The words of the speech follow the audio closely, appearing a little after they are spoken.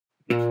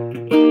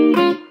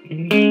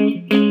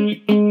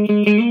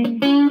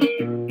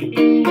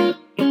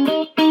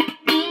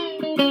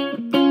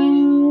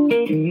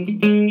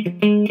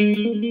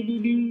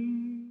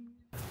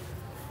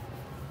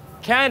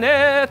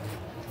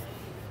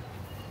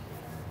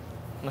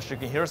I'm not sure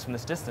you can hear us from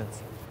this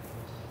distance.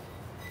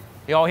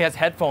 He has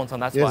headphones on,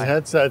 that's why. He has a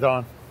headset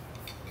on.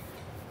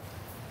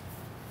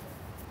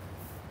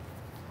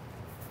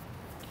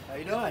 How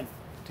you doing?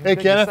 Hey,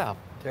 Kenneth. Yourself.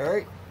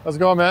 Terry? How's it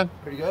going, man?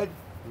 Pretty good.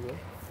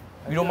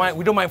 We don't mind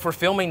if we're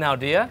filming now,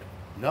 do you?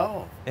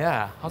 No.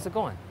 Yeah. How's it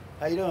going?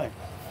 How you doing?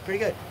 Pretty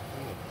good.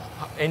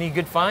 Any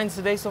good finds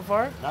today so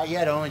far? Not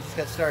yet, I only just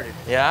got started.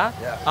 Yeah?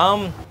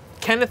 Yeah.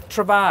 Kenneth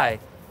Trabai.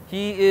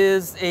 He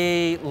is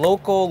a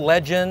local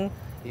legend.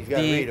 You've got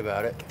to read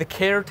about it. The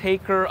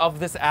caretaker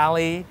of this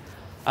alley.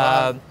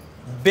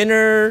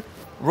 Binner,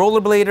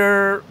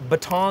 rollerblader,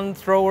 baton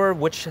thrower,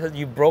 which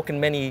you've broken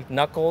many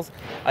knuckles.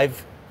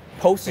 I've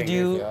posted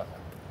you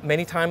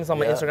many times on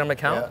my Instagram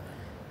account.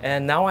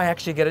 And now I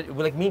actually get it,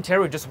 like me and Terry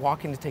were just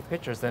walking to take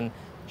pictures, and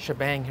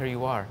shebang, here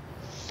you are.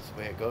 That's the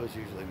way it goes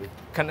usually.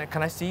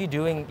 Can I see you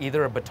doing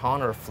either a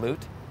baton or a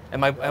flute?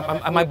 Am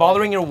I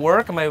bothering your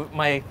work? Am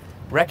I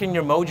wrecking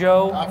your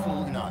mojo?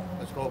 Absolutely not.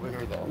 Let's go over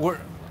here though.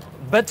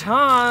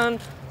 Baton.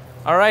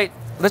 All right,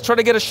 let's try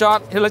to get a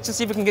shot. Here, let's just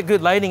see if we can get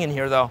good lighting in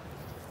here though.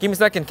 Give me a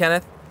second,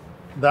 Kenneth.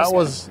 That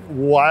was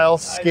while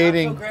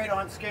skating. I'm so great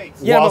on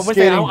skates. Yeah, while but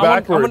skating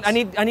backwards. I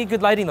need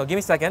good lighting though. Give me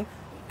a second.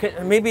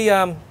 Maybe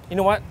you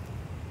know what?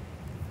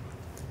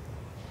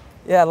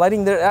 Yeah,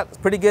 lighting there, that's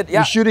pretty good. Yeah.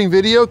 You're shooting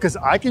video? Because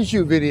I can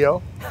shoot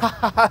video.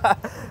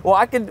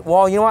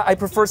 Well, you know what? I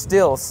prefer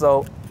stills,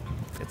 so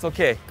it's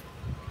okay.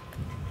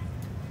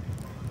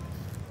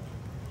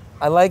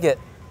 I like it.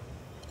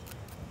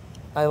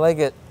 I like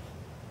it.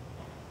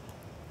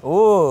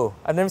 Ooh,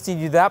 I've never seen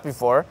you do that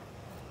before.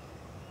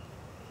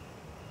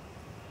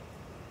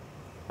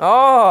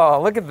 Oh,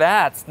 look at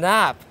that,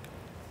 snap.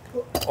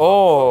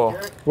 Oh.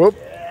 Whoop,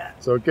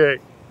 it's okay.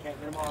 Can't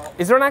get them all.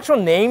 Is there an actual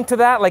name to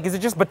that? Like, is it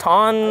just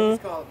baton? I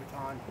just call it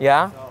baton.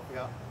 Yeah? So,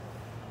 yeah.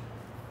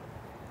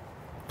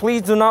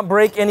 Please do not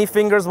break any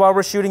fingers while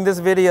we're shooting this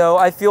video.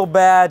 I feel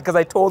bad because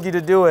I told you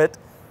to do it.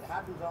 It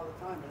happens all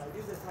the time, and I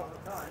do this all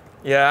the time.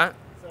 Yeah?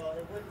 So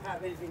it wouldn't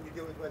have anything to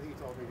do with whether you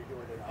told me to do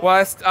it or not.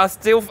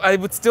 Well, I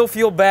would still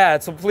feel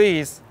bad, so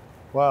please.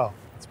 Wow,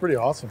 it's pretty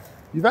awesome.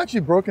 You've actually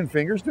broken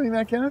fingers doing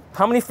that, Kenneth?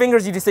 How many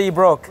fingers did you say you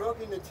broke?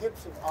 Broken the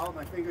tips of all of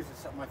my fingers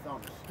except my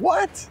thumbs.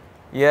 What?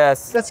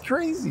 Yes. That's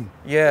crazy.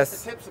 Yes.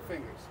 Just the tips of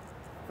fingers.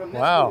 From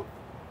this Wow.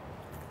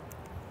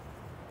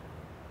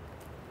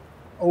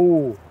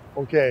 group.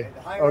 Oh, okay.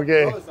 The higher it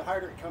goes, the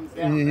harder it comes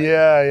down. Right?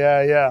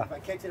 Yeah. If I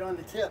kicked it on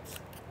the tips.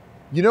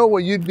 You know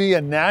what you'd be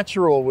a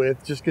natural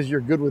with, just because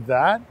you're good with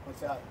that? What's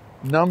that?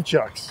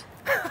 Nunchucks.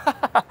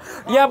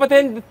 Yeah, but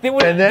then they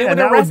would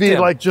that would be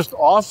like just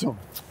awesome.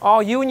 Oh,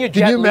 you and your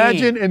Jet Can you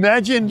Li.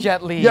 imagine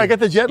Jet Li. Yeah, I got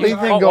the Jet Li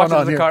thing going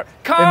on here.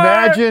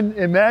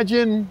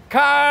 Imagine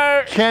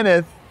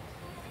Kenneth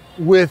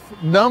with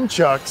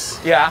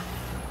nunchucks Yeah.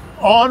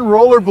 on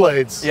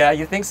rollerblades. Yeah,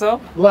 you think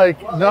so?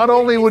 Like, not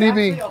only would he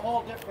be a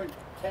whole different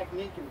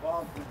technique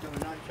involved with doing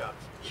nunchucks.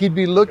 he'd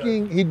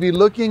be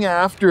looking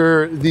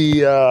after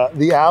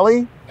the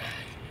alley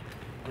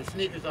With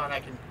sneakers on, I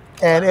can.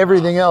 and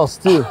everything else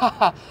too.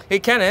 Hey,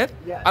 Kenneth.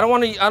 Yeah. I don't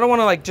want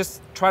to like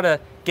just try to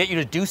get you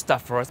to do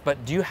stuff for us,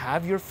 but do you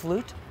have your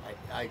flute?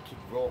 I could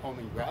roll home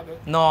and grab it.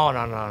 No. I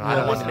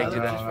don't want to make you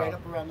do Just that. right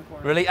up around the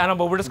corner. Really? I don't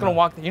know, but we're just going to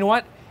walk. You know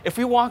what? If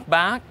we walk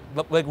back,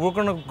 like we're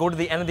going to go to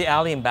the end of the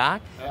alley and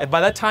back, and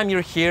by that time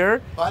you're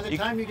here, By the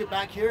time you get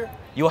back here,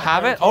 you'll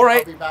have it? I'll All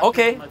right. be back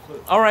Okay. with my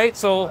flute. All right.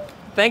 So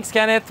thanks,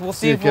 Kenneth. We'll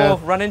see you, if we'll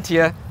Kev. run into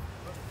you.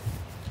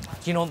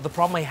 You know, the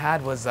problem I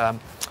had was I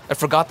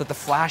forgot that the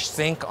flash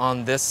sync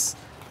on this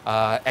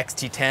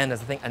XT10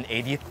 is, I think, an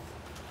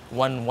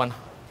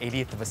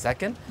 1/80th of a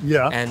second.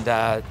 Yeah.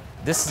 And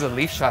this is a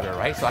leaf shutter,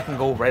 right? So I can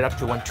go right up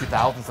to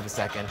 1/2000th of a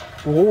second.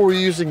 Well, what were you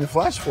using the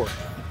flash for?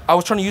 I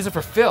was trying to use it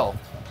for fill.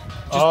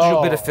 Just do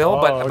a bit of fill,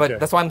 okay. but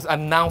that's why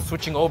I'm now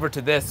switching over to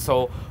this.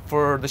 So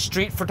for the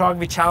street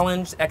photography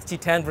challenge,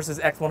 XT10 versus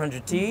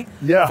X100T,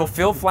 Yeah. for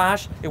fill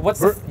flash,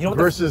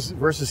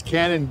 versus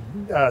Canon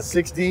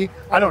 6D,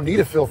 I don't need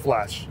a fill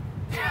flash.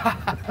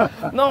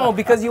 no,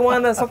 because you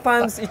want to,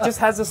 sometimes it just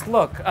has this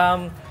look.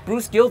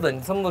 Bruce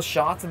Gilden, some of those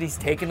shots that he's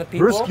taken of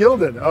people. Bruce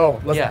Gilden,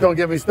 don't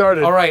get me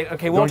started. All right,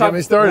 okay, we won't get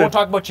me started. We won't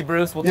talk about you,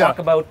 Bruce. We'll talk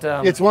about...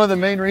 it's one of the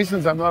main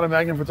reasons I'm not a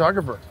Magnum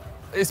photographer.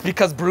 It's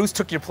because Bruce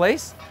took your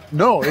place?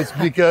 No, it's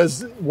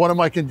because one of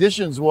my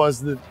conditions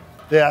was that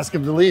they ask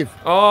him to leave.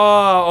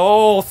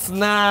 Oh,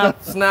 snap.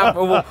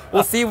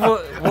 We'll see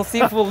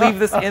if we'll leave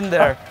this in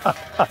there.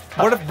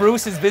 What if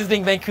Bruce is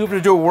visiting Vancouver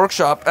to do a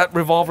workshop at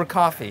Revolver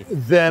Coffee?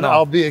 Then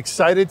I'll be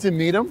excited to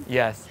meet him.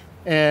 Yes.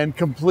 And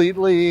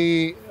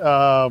completely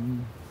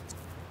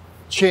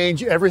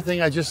change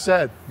everything I just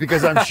said,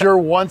 because I'm sure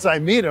once I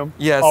meet him,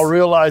 yes, I'll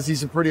realize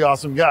he's a pretty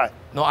awesome guy.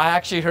 No, I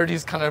actually heard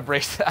he's kind of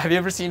abrasive. Have you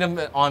ever seen him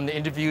on the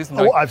interviews?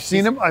 Oh, I've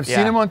seen him. I've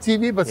seen him on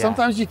TV, but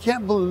sometimes you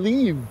can't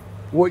believe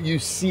what you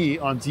see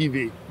on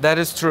TV. That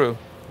is true.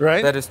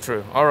 Right? That is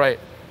true. All right.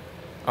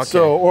 Okay.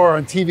 So, or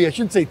on TV. I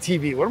shouldn't say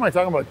TV. What am I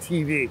talking about?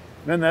 TV.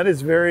 Man, that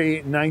is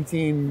very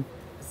 2000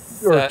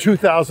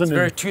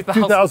 very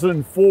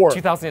 2004.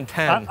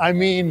 2010. I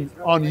mean,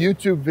 on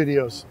YouTube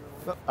videos.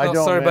 I don't.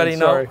 Sorry, man, buddy.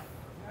 Sorry. No.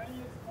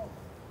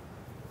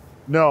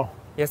 No.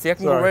 Yeah, see, I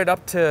can go right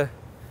up to,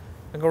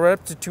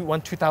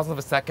 1/2000th of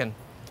a second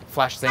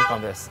flash sync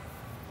on this.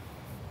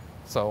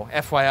 So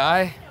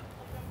FYI.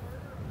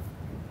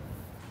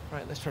 All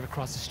right, let's try to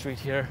cross the street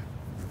here.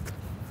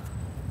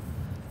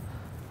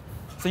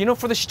 So you know,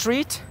 for the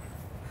street,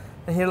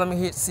 and here, let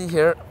me see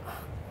here.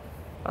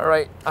 All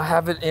right, I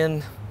have it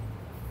in.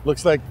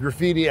 Looks like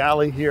graffiti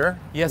alley here.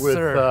 Yes, with,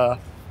 sir.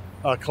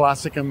 A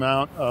classic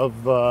amount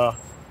of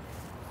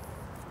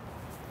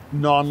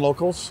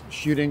non-locals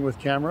shooting with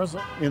cameras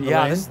in the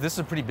lane. This is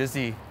a pretty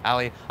busy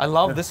alley. I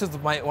love, this is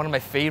one of my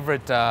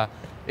favorite,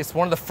 it's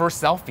one of the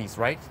first selfies,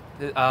 right?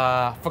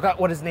 Forgot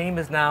what his name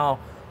is now.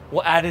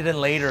 We'll add it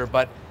in later,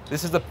 but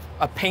this is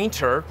a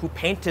painter who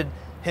painted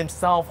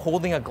himself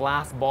holding a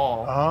glass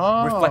ball,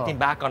 reflecting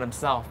back on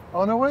himself.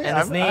 Oh, no way. And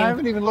his name, I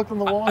haven't even looked on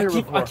the wall here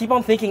before. I keep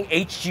on thinking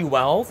H.G.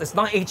 Wells. It's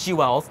not H.G.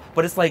 Wells,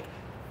 but it's like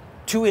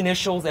 2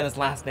 initials and his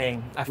last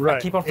name. I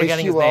keep on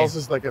forgetting his name. H.G. Wells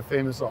is like a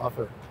famous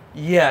author.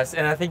 Yes,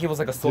 and I think he was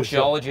like a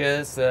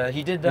sociologist.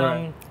 He did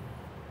Time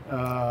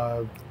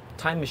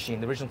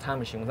Machine, the original Time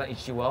Machine. Was that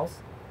H.G. Wells?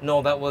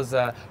 No, that was,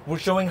 we're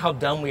showing how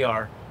dumb we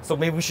are. So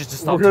maybe we should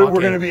just stop talking.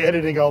 We're going to be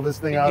editing all this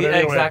thing out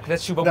anyway. Exactly,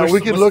 that's true. But now, we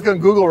could look on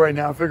Google right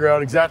now and figure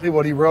out exactly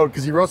what he wrote,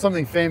 because he wrote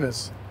something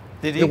famous.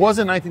 Did he? It was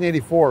in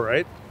 1984,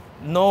 right?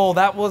 No,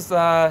 that was,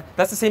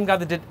 that's the same guy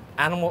that did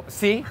Animal,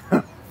 see?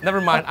 Never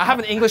mind. I have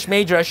an English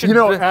major. I should. You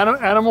know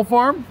Animal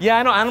Farm? Yeah,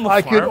 I know Animal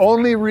Farm. I could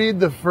only read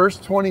the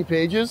first 20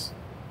 pages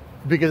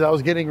because I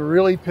was getting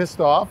really pissed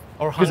off.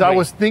 Because I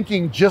was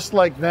thinking just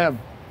like them.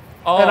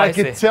 Oh, and I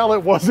could tell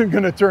it wasn't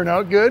going to turn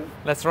out good.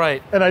 That's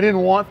right. And I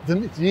didn't want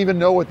to even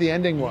know what the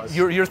ending was.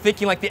 You're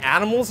thinking like the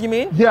animals, you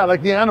mean? Yeah,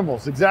 like the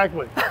animals,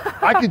 exactly.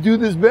 I could do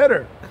this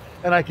better.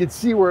 And I could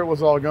see where it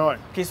was all going.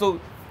 Okay, so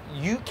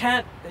you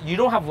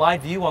don't have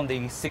live view on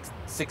the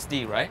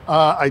 6D, right?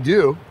 I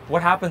do.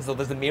 What happens though?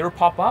 Does the mirror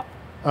pop up?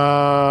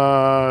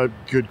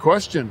 Good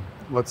question.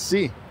 Let's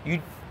see.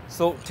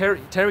 So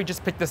Terry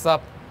just picked this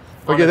up.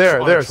 Okay,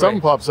 there, something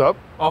pops up.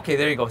 Okay,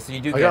 there you go. So you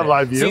do get got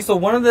live view. See, so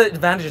one of the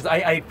advantages,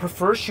 I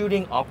prefer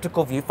shooting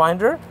optical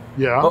viewfinder.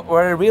 Yeah. But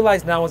what I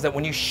realize now is that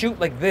when you shoot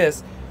like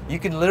this, you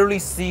can literally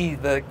see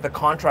the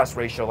contrast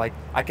ratio. Like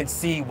I can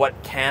see what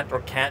can't or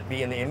can't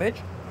be in the image.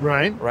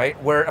 Right.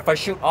 Right. Where if I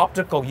shoot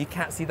optical, you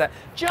can't see that.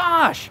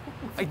 Josh,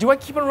 do I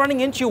keep on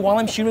running into you while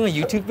I'm shooting a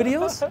YouTube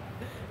videos?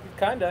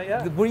 Kinda,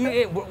 yeah.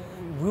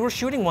 We were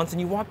shooting once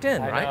and you walked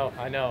in, right?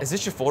 I know. Is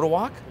this your photo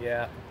walk?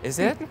 Yeah. Is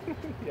it?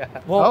 Yeah.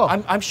 Well,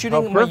 I'm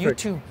shooting my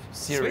YouTube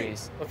series.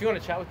 Sweet. Well, if you want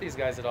to chat with these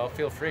guys at all,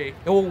 feel free.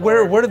 Well,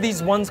 where do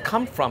these ones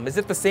come from? Is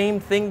it the same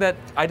thing that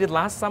I did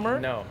last summer?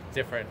 No,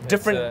 different.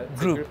 Different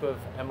it's a group of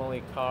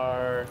Emily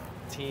Carr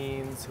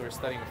teens who are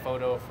studying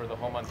photo for the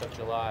whole month of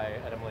July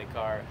at Emily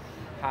Carr.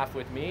 Half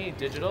with me,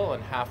 digital,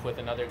 and half with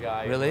another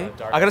guy. Really?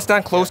 I gotta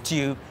stand close to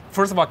you.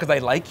 First of all, because I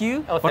like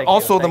you, but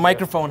also the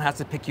microphone has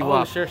to pick you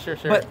up. Sure.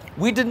 But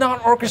we did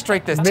not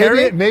orchestrate this.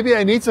 Maybe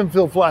I need some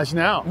Phil Flash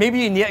now.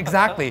 Maybe, yeah,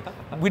 exactly.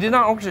 We did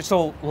not orchestrate.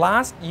 So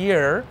last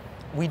year,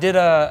 we did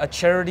a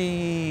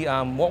charity,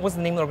 what was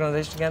the name of the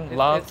organization again?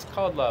 Love? It's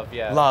called Love,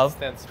 yeah. Love. It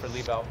stands for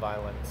Leave Out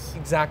Violence.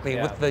 Exactly,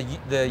 yeah. with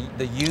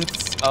the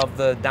youths of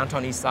the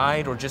downtown east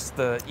side or just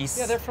the east?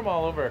 Yeah, they're from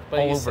all over, but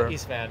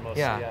East Van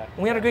mostly, yeah.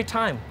 We had a great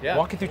time yeah.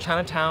 walking through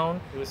Chinatown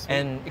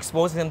and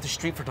exposing them to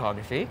street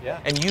photography.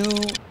 Yeah. And you,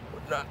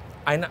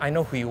 I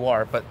know who you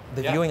are, but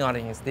the viewing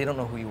audience, they don't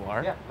know who you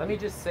are. Yeah, let me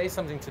just say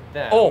something to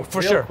them. Oh,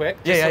 for real sure. Quick.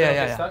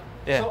 Yeah.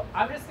 So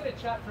I'm just going to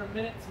chat for a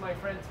minute to my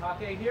friend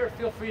Take here.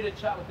 Feel free to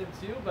chat with him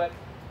too, but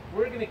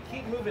we're going to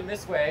keep moving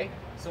this way,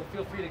 so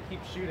feel free to keep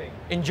shooting.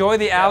 Enjoy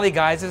the alley,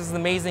 guys. This is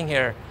amazing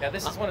here. Yeah,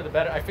 this is one of the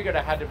better. I figured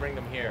I had to bring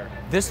them here.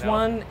 This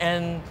one,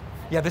 and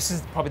yeah, this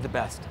is probably the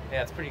best.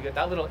 Yeah, it's pretty good.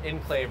 That little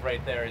enclave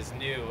right there is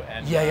new.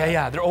 And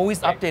yeah. They're always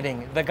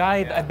updating. The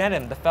guy, I met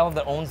him, the fellow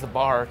that owns the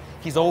bar,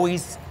 he's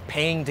always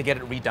paying to get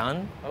it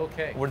redone.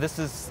 Okay. Where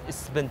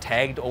it's been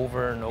tagged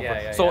over and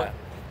over. So,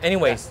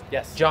 anyways,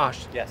 yes.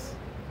 Josh. Yes.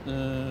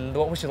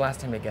 What was your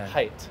last name again?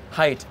 Height.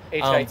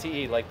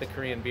 H-I-T-E, like the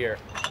Korean beer.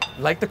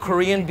 Like the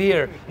Korean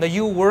beer. Now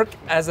you work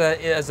as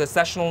a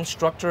sessional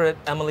instructor at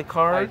Emily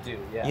Carr. I do,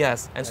 yeah.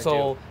 Yes, and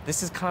so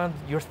this is kind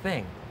of your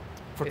thing,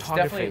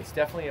 photography. It's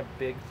definitely a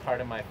big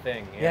part of my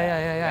thing.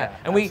 Yeah.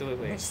 And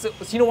absolutely. So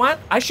you know what?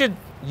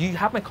 You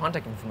have my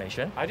contact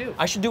information. I do.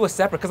 I should do a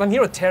separate, because I'm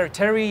here with Terry.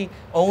 Terry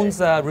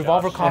owns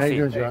Revolver Josh. Coffee. How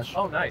you doing, Josh?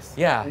 Oh, nice.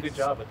 Yeah. Good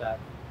job with that.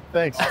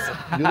 Thanks.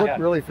 Awesome. You look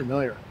really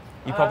familiar.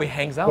 He probably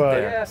hangs out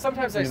there. Yeah,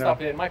 sometimes I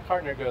stop in. My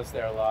partner goes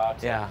there a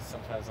lot. Yeah.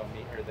 Sometimes I'll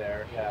meet her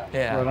there.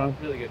 Yeah. Right on.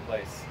 Really good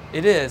place.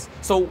 It is.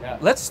 So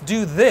let's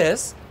do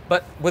this,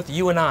 but with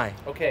you and I.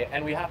 Okay,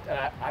 and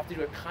I have to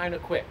do it kind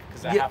of quick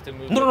because I have to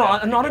move. No,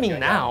 not I mean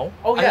now.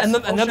 Oh yes.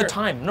 Another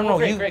time. No,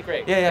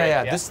 Great.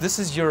 Yeah. This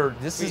is your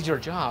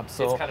job.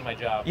 So it's kind of my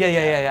job.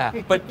 Yeah.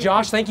 But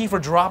Josh, thank you for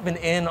dropping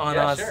in on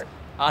us. Sure.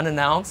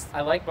 unannounced.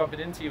 I like bumping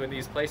into you in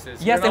these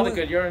places. Yes,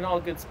 you're in all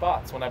good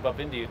spots when I bump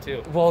into you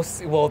too. Well,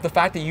 the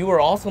fact that you were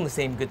also in the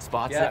same good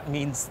spots, it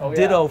means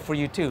ditto for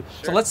you too.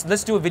 Sure. So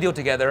let's do a video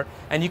together,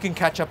 and you can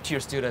catch up to your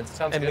students,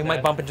 and we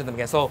might bump into them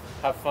again. So,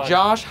 have fun.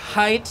 Josh,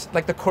 height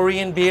like the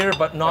Korean beer,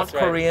 but not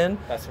Korean.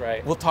 That's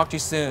right. We'll talk to you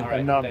soon. All right,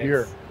 and not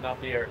beer. Not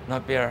beer.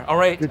 Not beer. All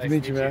right. Good to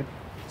meet you, man.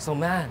 So,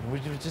 man,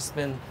 we've just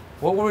been.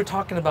 What were we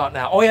talking about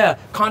now? Oh yeah,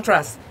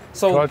 contrast.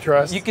 So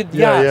contrast. you could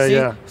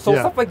yeah. So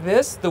stuff like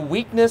this, the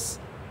weakness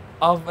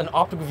of an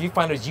optical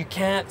viewfinder is you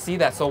can't see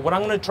that. So what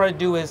I'm going to try to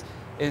do is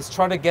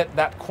try to get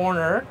that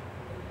corner,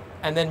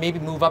 and then maybe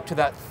move up to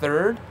that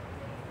third,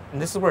 and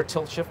this is where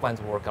tilt shift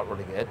lines will work out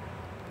really good,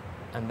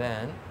 and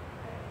then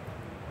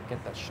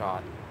get that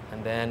shot,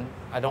 and then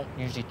I don't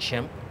usually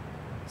chimp.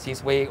 See,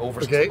 it's way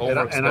overexposed.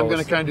 Okay, and I'm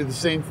going to kind of do the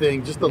same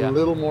thing, just a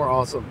little more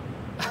awesome.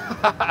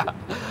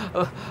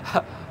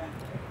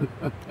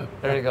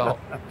 There you go.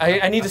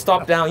 I need to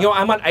stop down. You know,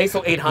 I'm on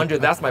ISO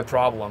 800. That's my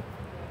problem.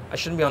 I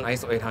shouldn't be on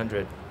ISO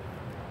 800.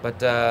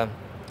 But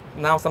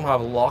now somehow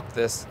I've locked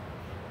this.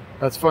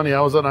 That's funny.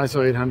 I was on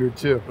ISO 800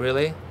 too.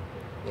 Really?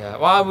 Yeah.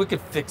 Well, we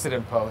could fix it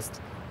in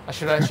post.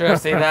 Should I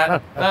say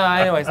that? No,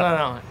 anyways,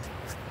 no.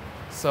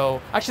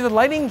 So actually, the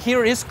lighting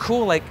here is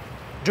cool. Like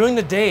during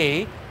the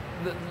day,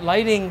 the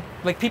lighting,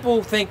 like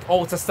people think,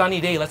 oh, it's a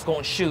sunny day, let's go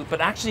and shoot. But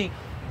actually,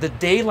 the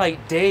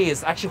daylight day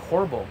is actually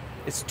horrible.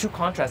 It's too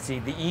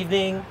contrasty. The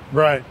evening,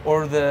 right,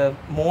 or the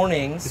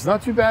mornings. It's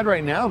not too bad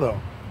right now, though.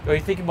 Are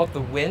you thinking about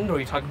the wind, or are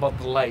you talking about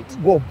the light?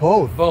 Well,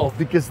 both. Both.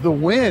 Because the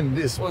wind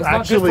is it's actually...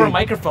 not good for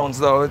microphones,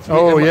 though.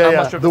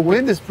 Sure the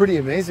wind is pretty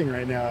amazing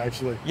right now,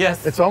 actually.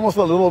 Yes. It's almost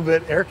a little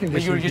bit air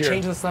conditioned. But you're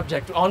changing the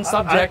subject. On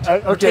subject,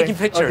 we're taking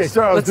pictures. Okay,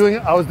 sorry,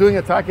 I was doing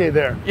a take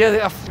there.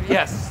 Yeah.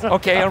 Yes.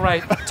 Okay. All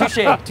right. Touche.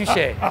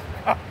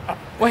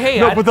 Well, hey.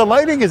 No, but the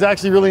lighting is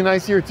actually really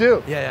nice here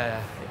too.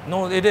 Yeah.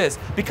 No, it is,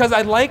 because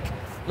I like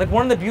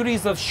one of the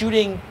beauties of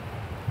shooting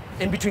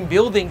in between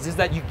buildings is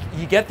that you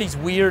get these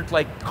weird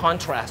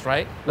contrast,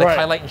 right? Like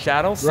highlight and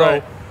shadow.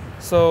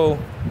 So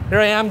here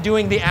I am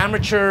doing the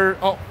amateur.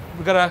 Oh,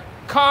 we got a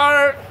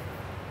car.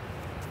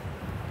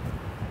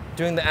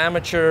 Doing the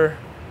amateur.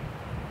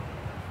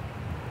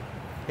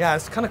 Yeah,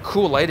 it's kind of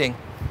cool lighting.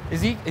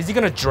 Is he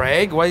gonna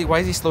drag? Why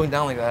is he slowing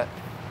down like that?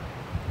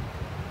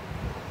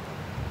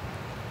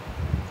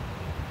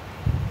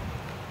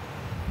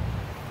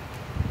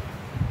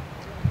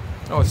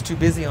 Oh, it's too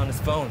busy on his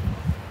phone.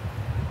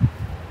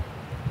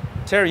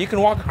 Terry, you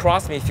can walk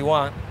across me if you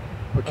want.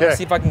 Okay. Let's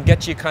see if I can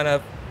get you kind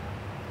of,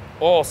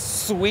 oh,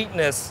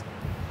 sweetness.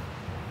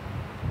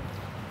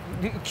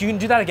 Can you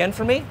do that again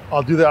for me?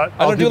 I'll do that.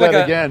 I'm gonna do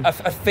that again. A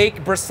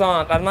fake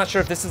Bresson. I'm not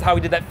sure if this is how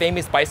we did that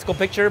famous bicycle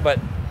picture, but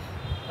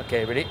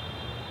okay, ready?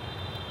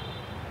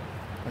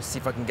 Let's see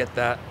if I can get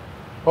that.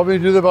 Probably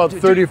do that about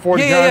 30,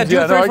 40 times. Yeah, do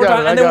it 30, 40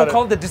 times, and then we'll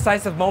call it the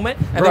decisive moment,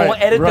 and then we'll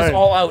edit this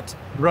all out.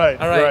 Right.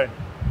 All right.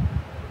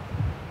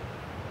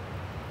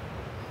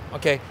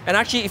 Okay, and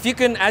actually, if you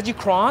can, as you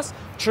cross,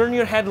 turn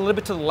your head a little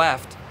bit to the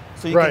left,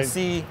 so you can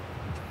see.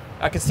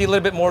 I can see a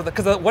little bit more,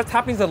 because what's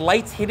happening is the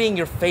light's hitting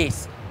your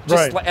face,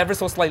 just ever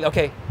so slightly.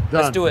 Okay,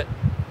 let's do it.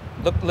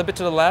 Look a little bit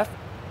to the left.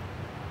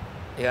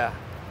 Yeah,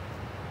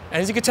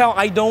 and as you can tell,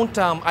 I don't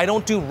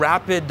do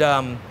rapid.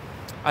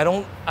 I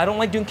don't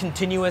like doing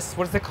continuous.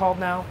 What is it called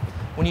now?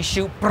 When you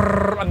shoot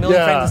a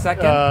million frames a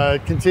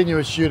second.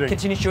 Continuous shooting.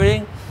 Continuous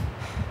shooting.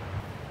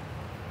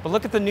 But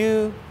look at the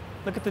new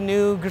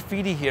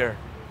graffiti here.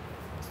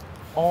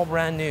 All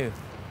brand new.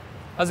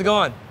 How's it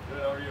going?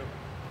 Good, how are you?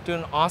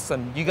 Doing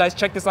awesome. You guys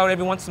check this out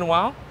every once in a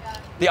while? Yeah.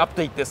 They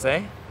update this,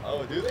 eh?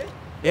 Oh, do they?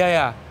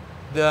 Yeah.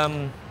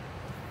 The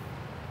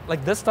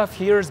this stuff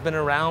here has been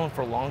around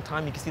for a long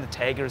time. You can see the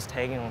taggers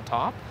tagging on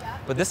top. Yeah.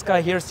 But this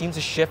guy here seems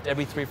to shift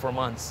every 3-4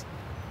 months.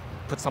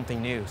 Put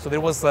something new. So there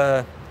was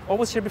what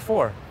was here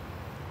before?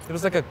 There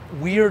was like a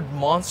weird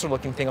monster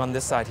looking thing on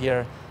this side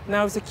here.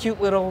 Now it's a cute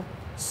little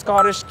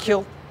Scottish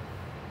kilt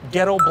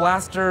ghetto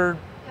blaster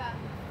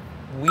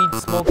weed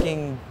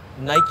smoking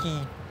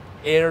Nike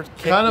Air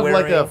kit kind of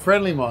wearing. like a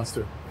friendly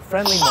monster.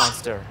 Friendly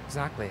monster,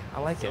 exactly. I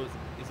like it.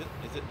 Is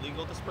it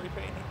legal to spray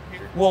paint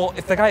here? Well,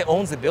 if the guy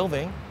owns the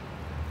building,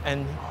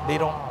 and they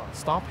don't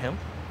stop him.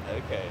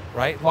 Okay.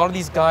 Right. A lot of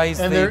these guys,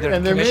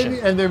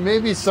 there may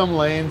be some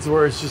lanes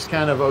where it's just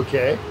kind of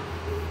okay,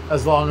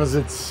 as long as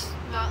it's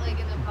not like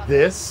in the public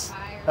this,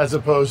 as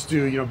opposed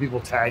to people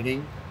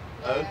tagging.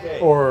 Okay.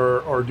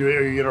 Or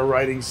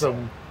writing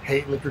some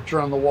hate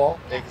literature on the wall.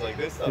 Things like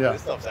this stuff. Yeah.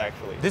 This stuff's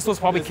actually. This was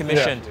probably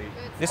commissioned.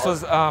 This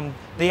was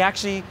they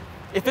actually,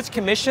 if it's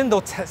commissioned,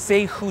 they'll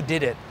say who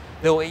did it.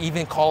 They'll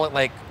even call it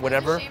like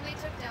whatever. It's a shame they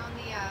took down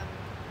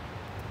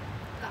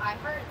the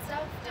iPart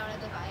stuff down at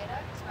the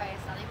viaduct by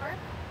Sunnypark.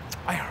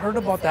 I heard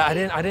about that. I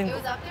didn't. It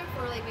was up there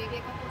for like maybe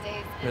a couple of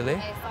days. Really?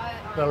 I saw it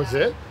on, that was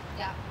it?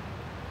 Yeah.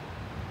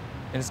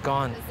 And it's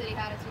gone. The city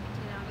had it to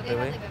continue on, but they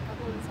had like a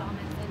couple of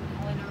installments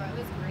and all in a row. It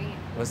was great.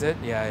 Was it?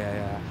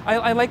 Yeah.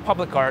 I like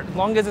public art, as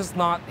long as it's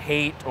not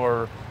hate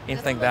or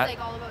anything like that. It's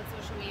like all about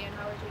social media and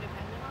how we're too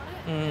dependent on it.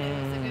 And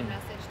it was a good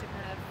message to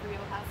kind of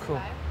reel past the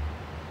vibe.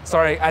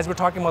 Sorry, as we're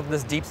talking about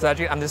this deep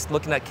subject, I'm just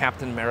looking at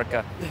Captain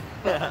America.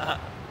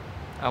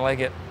 I like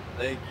it.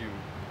 Thank you.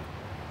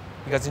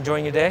 You guys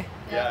enjoying your day?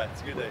 Yeah,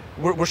 it's a good day.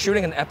 We're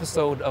shooting an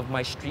episode of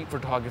my street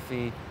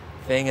photography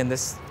thing, and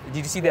this. Did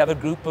you see the other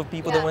group of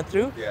people that went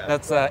through? Yeah.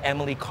 That's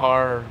Emily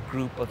Carr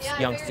group of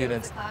young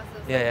students.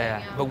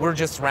 Yeah. But we're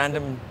just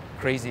random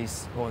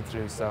crazies going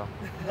through. So,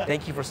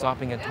 thank you for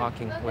stopping and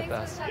talking with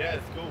us. Yeah,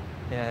 it's cool.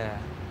 Yeah.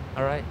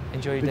 All right.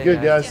 Enjoy your Be day,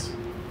 good, guys. Yeah.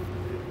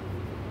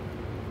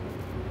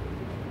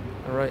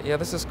 All right. Yeah,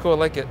 this is cool. I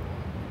like it.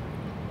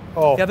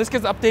 Oh. Yeah, this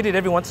gets updated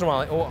every once in a while.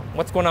 Like, oh,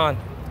 what's going on?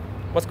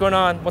 What's going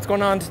on? What's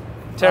going on,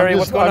 Terry?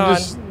 What's going on? I'm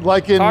just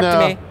liking Talk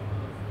to me.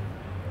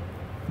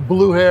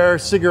 blue hair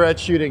cigarette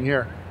shooting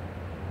here.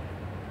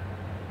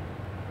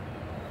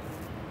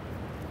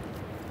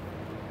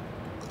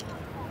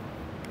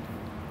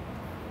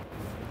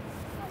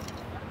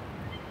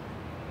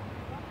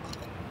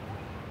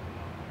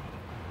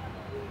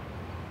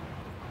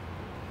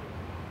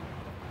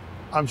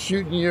 I'm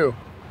shooting you.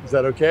 Is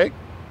that okay?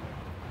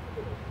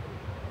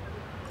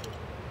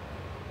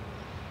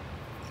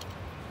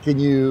 Can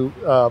you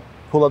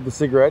pull up the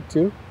cigarette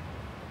too?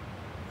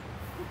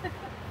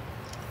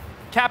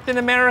 Captain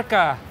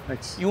America.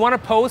 Thanks. You want to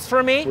pose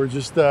for me? We're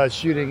just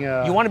shooting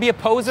a You want to be a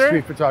poser?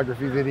 street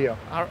photography video.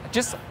 I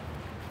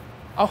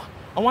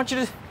want you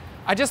to,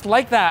 I just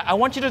like that. I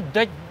want you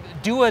to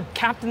do a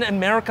Captain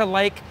America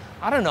like,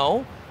 I don't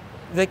know,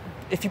 like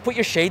if you put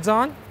your shades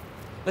on,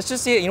 let's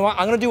just see it. You know what?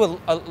 I'm gonna do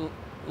a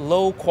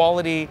low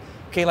quality.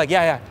 Okay, like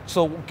yeah.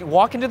 So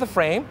walk into the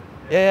frame.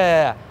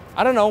 Yeah.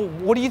 I don't know.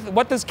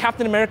 What does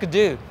Captain America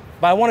do?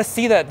 But I want to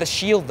see the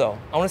shield though.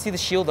 I want to see the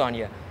shield on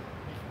you.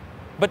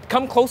 But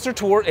come closer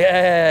toward.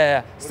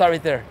 Yeah. Start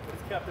right there. What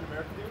does Captain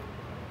America do?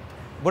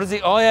 What is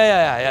he? Oh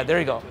yeah. There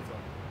you go.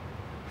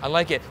 I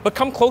like it. But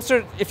come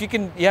closer if you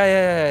can.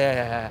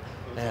 Yeah.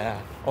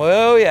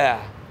 Oh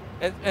yeah.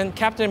 And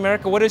Captain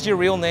America, what is your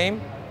real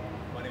name?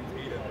 My name's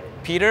Hayden.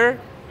 Peter?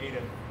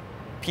 Hayden.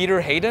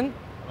 Peter Hayden?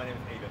 My name's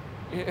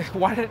Hayden.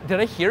 Why did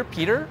I hear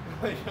Peter?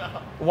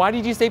 Why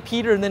did you say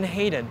Peter and then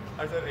Hayden?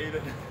 I said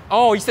Hayden.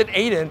 Oh, you said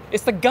Aiden.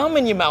 It's the gum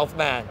in your mouth,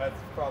 man. That's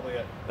probably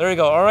it. There we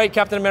go. All right,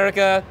 Captain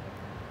America.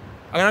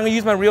 I'm gonna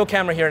use my real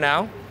camera here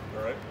now.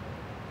 All right.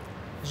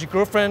 Is your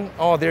girlfriend?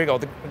 Oh, there you go.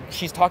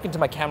 She's talking to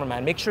my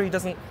cameraman. Make sure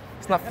he's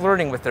not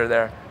flirting with her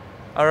there.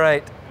 All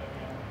right.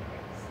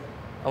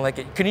 I like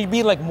it. Can you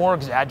be like more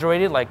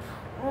exaggerated? Like,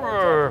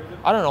 I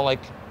don't know, like,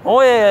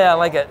 oh yeah, I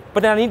like it.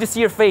 But then I need to see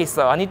your face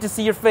though. I need to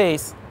see your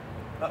face.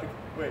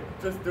 Wait,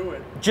 just do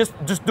it. Just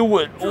do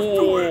it. Just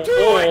do it.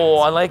 Oh,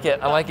 I like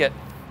it. I like it.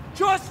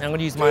 Just I'm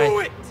gonna use do my.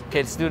 it.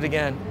 Okay, let's do it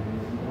again.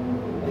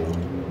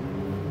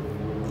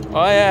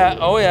 Oh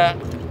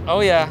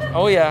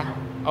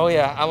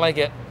yeah. I like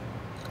it.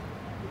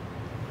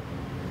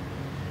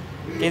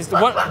 Okay, so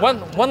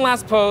one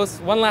last pose.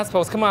 One last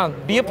pose. Come on,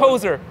 be a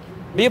poser.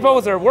 Be a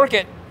poser. Work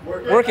it.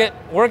 Work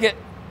it.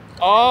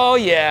 Oh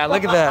yeah,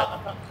 look at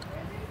that.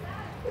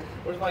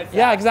 Where's my sass?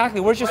 Yeah, exactly.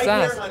 Where's your right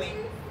sass? Here, honey.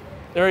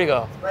 There you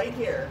go. Right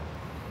here.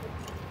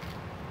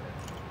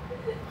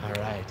 All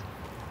right.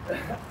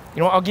 You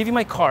know what? I'll give you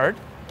my card,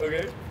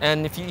 Okay.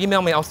 and if you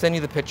email me, I'll send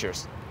you the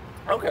pictures.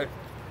 Okay.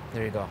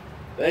 There you go.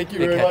 Thank you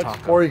Big very Head much.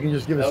 Taco. Or you can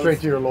just give it straight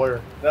to your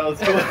lawyer. That was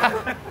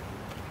cool.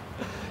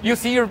 You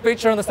see your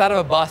picture on the side of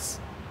a bus.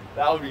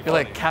 That would be You're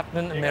funny. like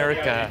Captain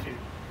America,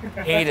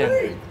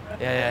 Hayden.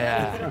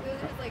 Yeah. Those are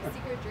just like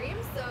secret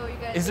dreams, so you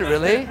guys. Is it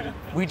really?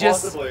 We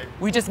Possibly.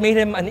 just made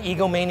him an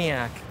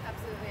egomaniac.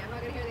 Absolutely. I'm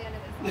not gonna hear the end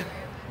of this.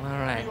 All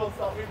right. People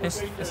stop me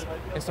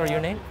from Sorry, your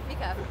name?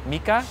 Mika.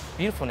 Mika?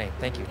 Beautiful name.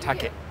 Thank you.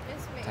 Take it.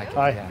 Nice to meet Take you. it.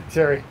 Hi, Yeah.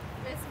 Terry.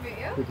 Nice to meet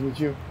you. Good to meet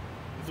you.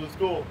 This was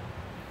cool.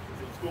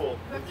 We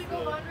have to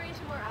go wandering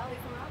to more alleys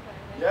around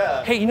there.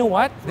 Yeah. Hey, you know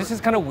what? This is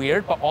kind of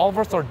weird, but all of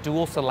us are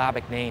dual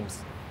syllabic names.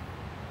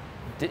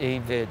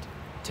 David,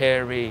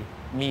 Terry,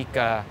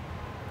 Mika.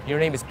 Your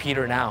name is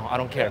Peter now. I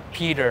don't care.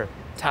 Peter,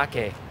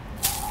 Take.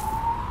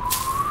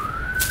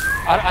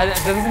 It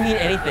doesn't mean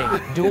anything.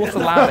 Dual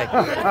syllabic.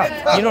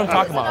 You know what I'm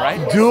talking about,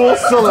 right? Dual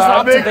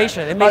syllabic?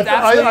 observation. It means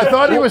I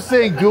thought he was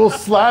saying dual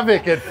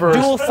Slavic at first.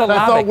 Dual syllabic.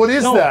 I thought, what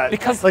is no, that?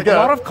 Because like a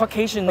lot of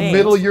Caucasian names,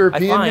 Middle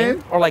European I find,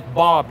 name? or like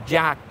Bob,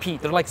 Jack,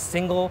 Pete. They're like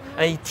single,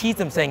 and he teased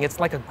them saying it's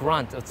like a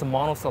grunt. It's a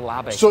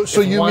monosyllabic. So It's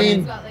you one-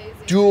 mean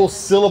dual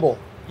syllable?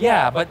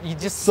 Yeah, but you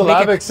just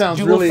Syllabic make it sounds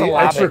dual really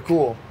syllabic. extra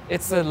cool.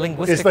 It's a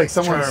linguistic It's like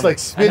someone's term. like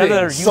spitting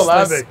Another useless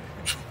syllabic.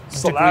 degree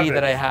Syllabic.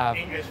 that I have.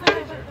 English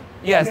major.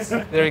 Yes,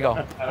 there you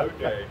go.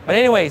 Okay. But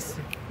anyways,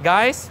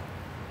 guys,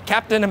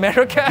 Captain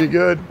America, Be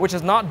good. which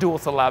is not dual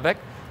syllabic,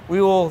 we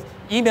will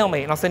email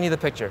me and I'll send you the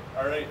picture.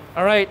 All right.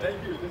 All right.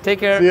 Thank you. Take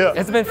care. See ya.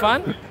 It's been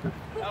fun.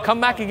 Come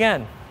back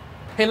again.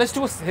 Hey,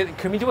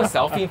 can we do a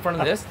selfie in front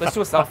of this? Let's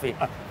do a selfie.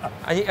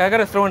 I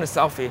gotta throw in a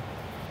selfie.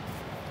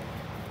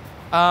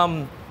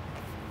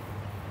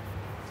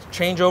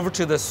 Change over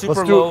to the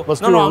super low.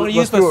 Let's I'm do gonna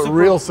use the a super,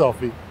 real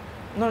selfie.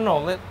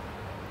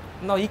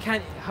 No, you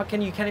can't. How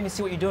can you can't even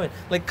see what you're doing?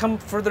 Like, come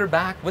further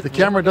back with The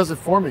camera does it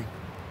for me.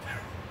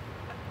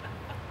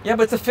 Yeah,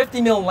 but it's a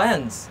 50 mil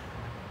lens.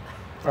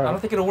 All right. I don't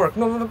think it'll work.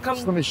 No, come.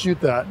 Just let me shoot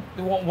that.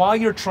 While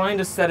you're trying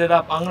to set it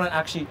up, I'm gonna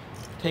actually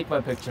take my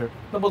picture.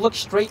 No, but look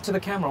straight to the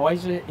camera. Why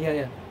is it?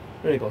 Yeah.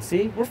 There you go.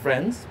 See, we're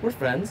friends. We're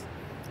friends.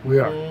 We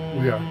are.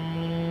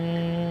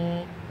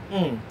 There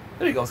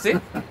you go. See,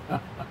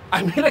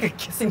 I made like a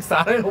kissing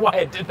sound. I don't know why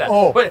I did that.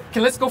 Oh, wait.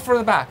 Let's go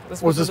further back.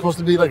 Was it supposed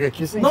to be like a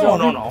kissing? No.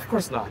 selfie? Of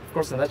course not. Of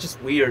course not. That's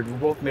just weird. We're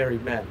both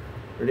married men.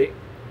 Ready?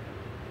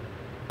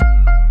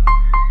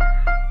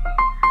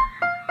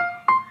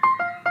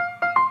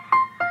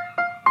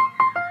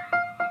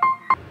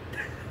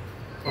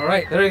 All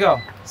right, there you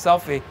go.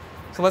 Selfie.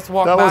 So let's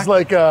walk back. That was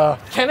like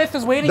Kenneth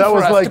is waiting that for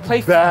was us like to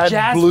play bad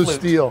jazz blue flute.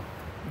 steel.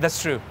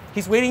 That's true.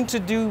 He's waiting to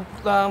do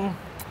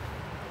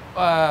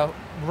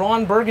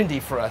Ron Burgundy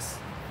for us.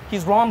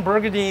 He's Ron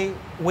Burgundy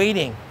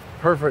waiting.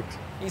 Perfect.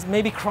 He's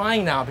maybe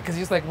crying now because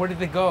he's like, where did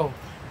they go?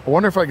 I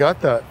wonder if I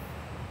got that.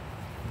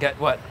 Get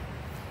what?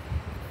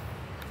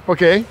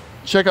 Okay,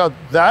 check out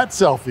that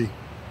selfie.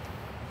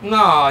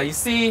 No, you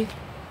see,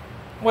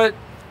 what?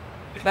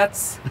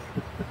 That's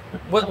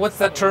what's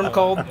that term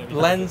called?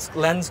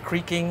 Lens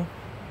creaking.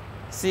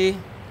 See,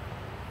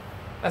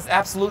 that's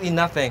absolutely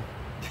nothing.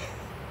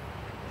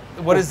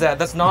 What is that?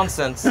 That's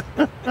nonsense.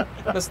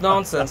 That's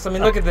nonsense. I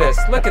mean, look at this.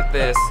 Look at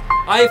this.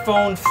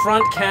 iPhone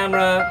front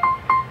camera,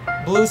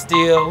 blue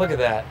steel. Look at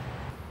that.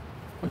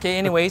 Okay.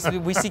 Anyways,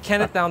 we see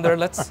Kenneth down there.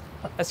 Let's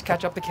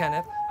catch up to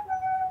Kenneth.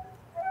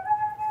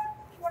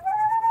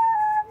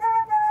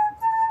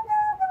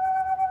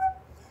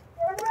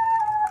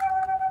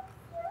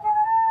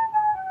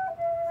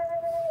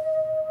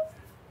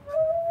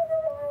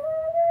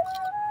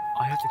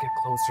 I have to get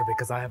closer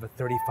because I have a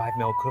 35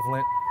 mil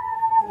equivalent.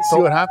 See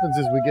what happens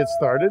is we get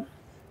started,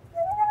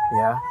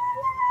 Yeah,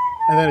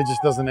 and then it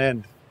just doesn't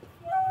end.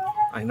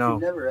 I know.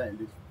 It never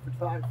ends.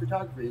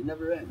 Photography, it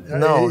never ends.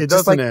 No, it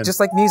just doesn't like end. just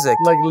like music.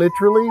 Like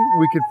literally,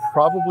 we could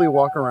probably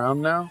walk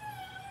around now.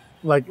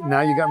 Like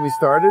now you got me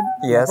started.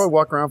 We could Yes. probably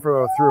walk around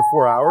for 3 or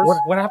 4 hours.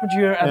 What happened to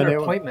your And other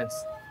it-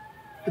 appointments?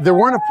 There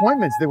weren't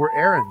appointments, they were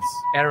errands.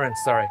 Aaron,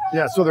 sorry.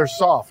 Yeah, so they're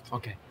soft.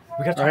 Okay.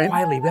 We gotta talk Right?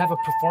 quietly. We have a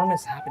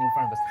performance happening in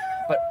front of us.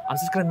 But I'm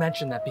just gonna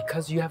mention that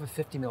because you have a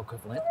 50 mil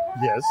equivalent,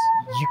 Yes.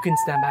 you can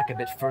stand back a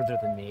bit further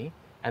than me.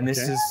 And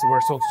this Okay. is where,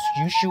 so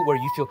you shoot where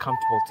you feel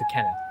comfortable to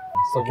Kenneth.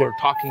 So Okay. we're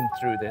talking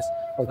through this.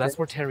 So Okay. that's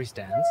where Terry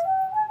stands.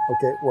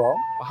 Okay, well,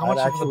 How much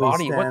I'd of the actually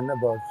body? What- stand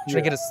about Should I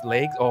here. get his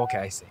legs? Oh, okay,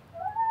 I see.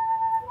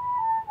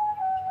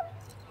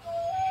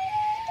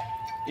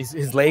 Is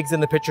his legs in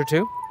the picture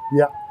too?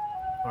 Yeah.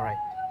 All right.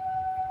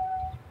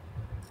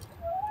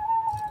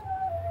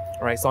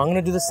 All right, so I'm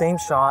gonna do the same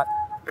shot,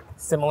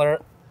 similar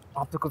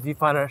optical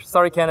viewfinder.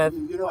 Sorry, Kenneth.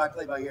 You know I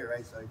play by ear,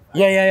 right? So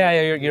Yeah.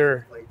 play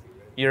too,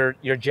 right?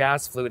 You're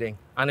jazz fluting.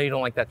 I know you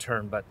don't like that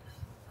term, but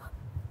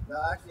No,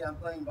 actually, I'm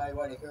playing by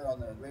what I hear on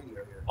the radio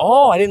here.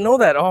 oh, I didn't know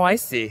that. Oh, I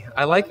see.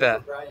 I like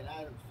that. Brian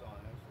Adams song,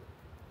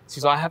 actually. See,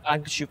 so I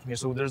can shoot from here.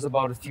 So there's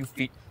about a few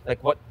feet.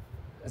 Like what?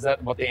 Is that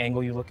about the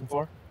angle you're looking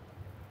for?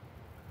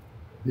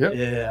 Yep.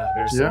 Yeah,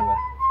 very similar.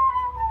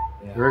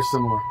 Yeah. Very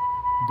similar.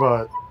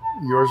 But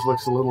yours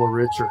looks a little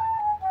richer.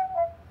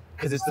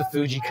 Because it's the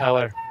Fuji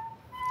color.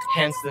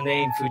 Hence the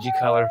name Fuji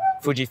color,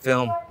 Fuji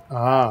film.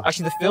 Ah.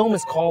 Actually, the film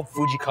is called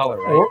Fuji color,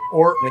 right?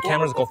 Or And the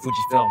camera's called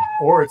Fuji film.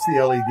 or it's the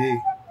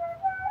LED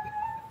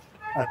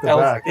at the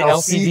back. The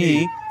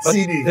LCD. But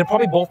CD. they're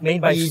probably both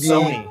made by ED.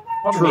 Sony.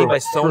 Probably True, made by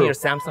Sony true, or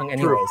Samsung anyways.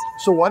 True.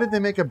 So why did they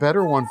make a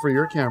better one for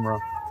your camera?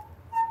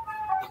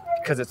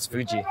 Because it's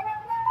Fuji.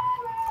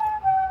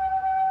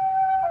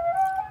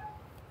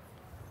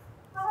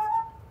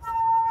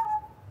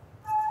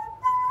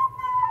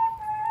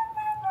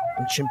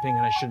 I'm chimping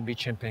and I shouldn't be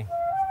chimping.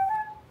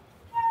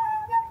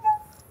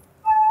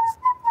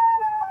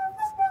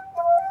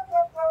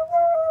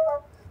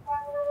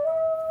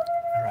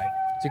 All right.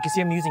 So you can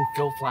see I'm using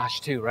fill flash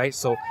too, right?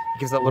 So it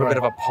gives that little bit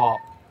of a pop,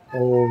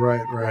 Oh,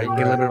 right. right? You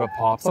get a little bit of a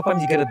pop.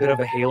 Sometimes you get a bit of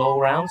a halo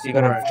around, so you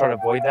gotta Right. try to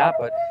avoid that,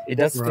 but it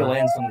does fill Right.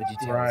 in some of the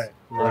details Right,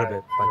 a little right,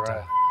 bit. But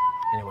right.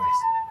 anyways,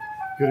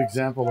 Good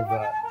example of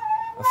that.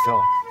 a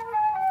fill.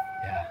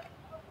 Yeah.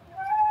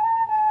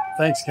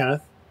 Thanks,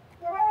 Kenneth.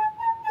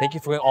 Thank you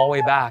for going all the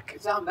way back.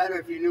 It sounded better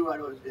if you knew what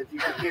it was, if you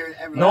could hear it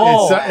every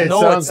No, It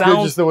no, sounds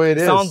good just the way it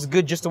is. Sounds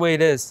good just the way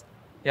it is.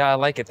 Yeah, I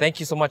like it. Thank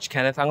you so much,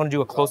 Kenneth. I'm gonna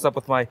do a close up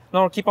with my.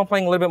 No, keep on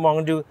playing a little bit more. I'm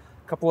gonna do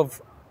a couple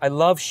of. I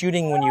love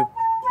shooting when you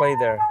play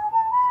there.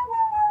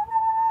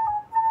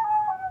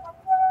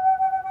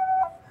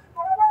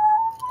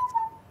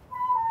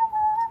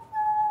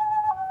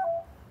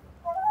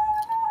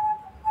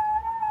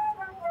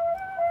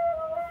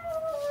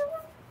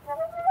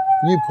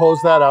 Can you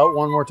pose that out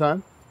one more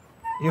time?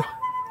 You,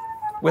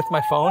 with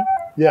my phone.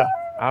 Yeah.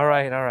 All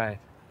right, all right.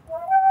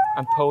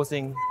 I'm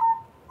posing.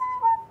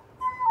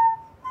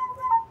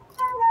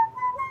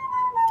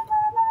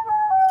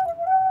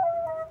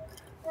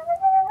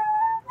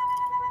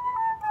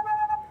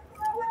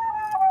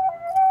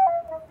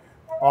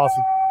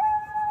 Awesome.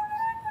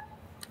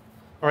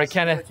 All right,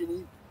 Kenneth. What you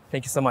need?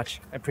 Thank you so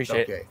much. I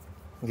appreciate it. Okay.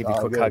 I'll give you a All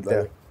quick good, hug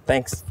there. buddy.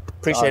 Thanks.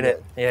 Appreciate All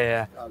it.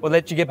 Yeah. All We'll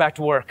let you get back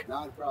to work.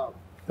 Not a problem.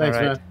 Thanks,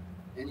 All right. man.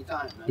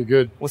 Anytime, man. Be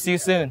good. We'll see you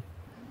soon.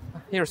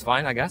 Here's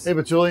fine, I guess. Hey,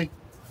 Patchouli.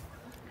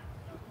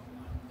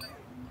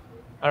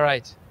 All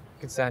right, you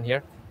can stand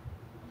here.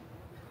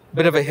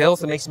 Bit of a hill,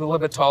 so it makes me a little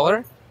bit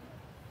taller.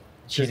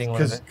 Cheating a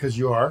little bit. Because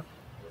you are.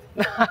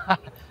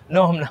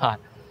 No, I'm not.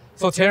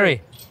 So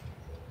Terry,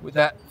 with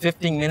that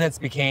 15 minutes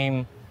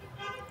became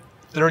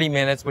 30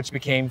 minutes, which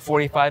became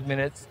 45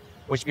 minutes,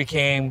 which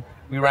became,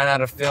 we ran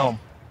out of film.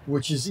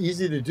 Which is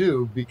easy to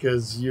do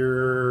because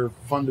you're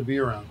fun to be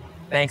around.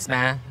 Thanks,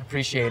 man.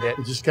 Appreciate it.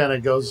 It just kind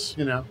of goes,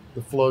 you know,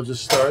 the flow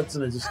just starts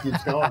and it just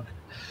keeps going.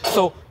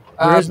 So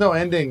there is no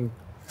ending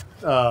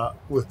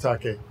with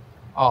Take.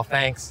 Oh,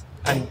 thanks.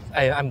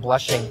 I'm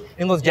blushing.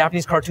 In those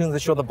Japanese cartoons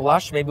that show the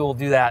blush, maybe we'll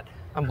do that.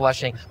 I'm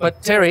blushing.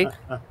 But Terry,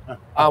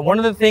 one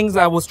of the things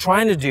I was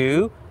trying to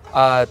do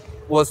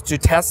was to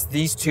test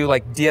these two,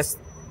 like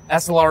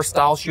SLR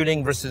style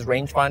shooting versus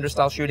rangefinder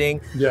style shooting.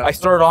 Yeah. I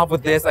started off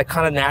with this. I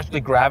kind of naturally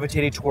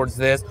gravitated towards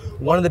this.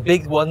 One of the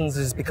big ones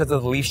is because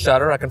of the leaf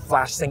shutter. I can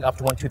flash sync up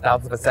to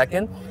 1/2000th of a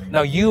second.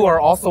 Now you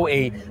are also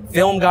a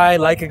film guy,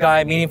 Leica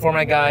guy, medium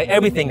format guy,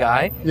 everything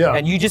guy. Yeah.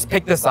 And you just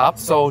picked this up.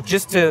 So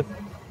just to,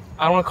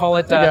 I don't want to call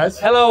it,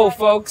 hello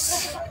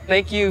folks.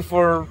 Thank you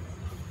for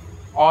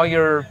all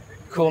your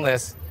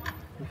coolness.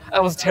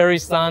 That was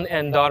Terry's son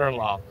and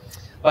daughter-in-law.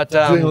 But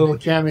doing a little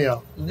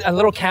cameo. A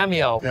little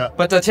cameo. Yeah.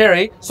 But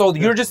Terry, so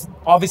you're just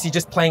obviously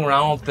just playing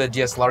around with the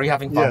DSLR. You're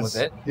having fun with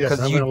it. Yes, I'm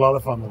having a lot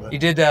of fun with it. You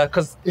did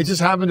because it just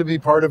happened to be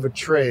part of a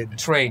trade.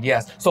 Trade,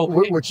 yes. So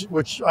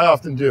which I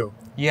often do.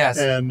 Yes.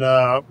 And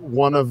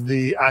one of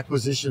the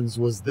acquisitions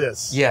was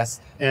this. Yes.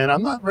 And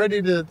I'm not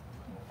ready to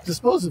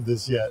dispose of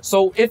this yet.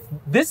 So if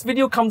this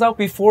video comes out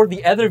before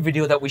the other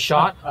video that we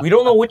shot, we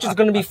don't know which is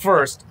going to be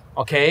first.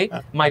 Okay.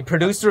 My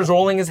producer is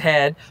rolling his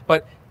head,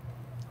 but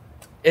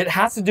it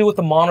has to do with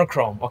the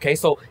monochrome, okay?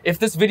 So if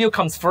this video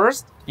comes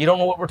first, you don't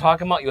know what we're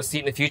talking about, you'll see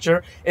it in the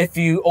future. If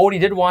you already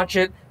did watch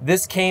it,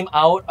 this came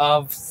out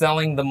of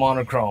selling the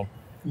monochrome.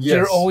 Yes.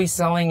 You're always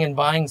selling and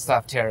buying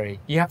stuff,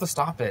 Terry. You have to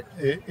stop it.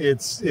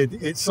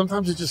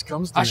 Sometimes it just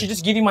comes to me. I should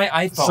just give you my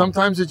iPhone.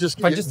 Sometimes it just,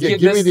 give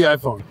me the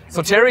iPhone.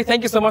 So Terry,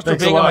 thank you so much for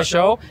being on my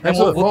show. Thanks and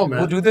for the phone, man.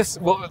 We'll do this,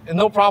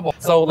 no problem.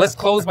 So let's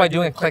close by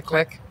doing a click,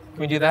 click. Can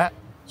we do that?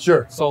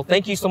 Sure. So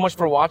thank you so much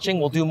for watching.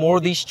 We'll do more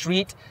of these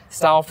street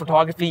style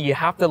photography. You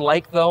have to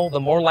like though. The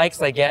more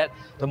likes I get,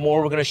 the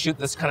more we're gonna shoot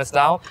this kind of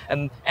style.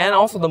 And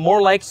also the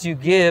more likes you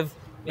give,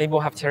 maybe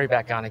we'll have Terry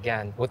back on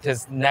again with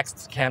his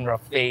next camera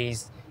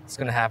phase he's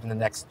gonna have in the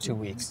next 2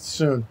 weeks.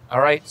 Soon.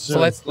 All right,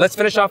 soon. So let's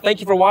finish off. Thank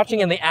you for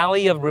watching in the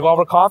alley of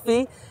Revolver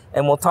Coffee,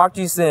 and we'll talk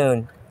to you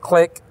soon.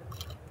 Click,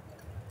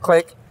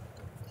 click.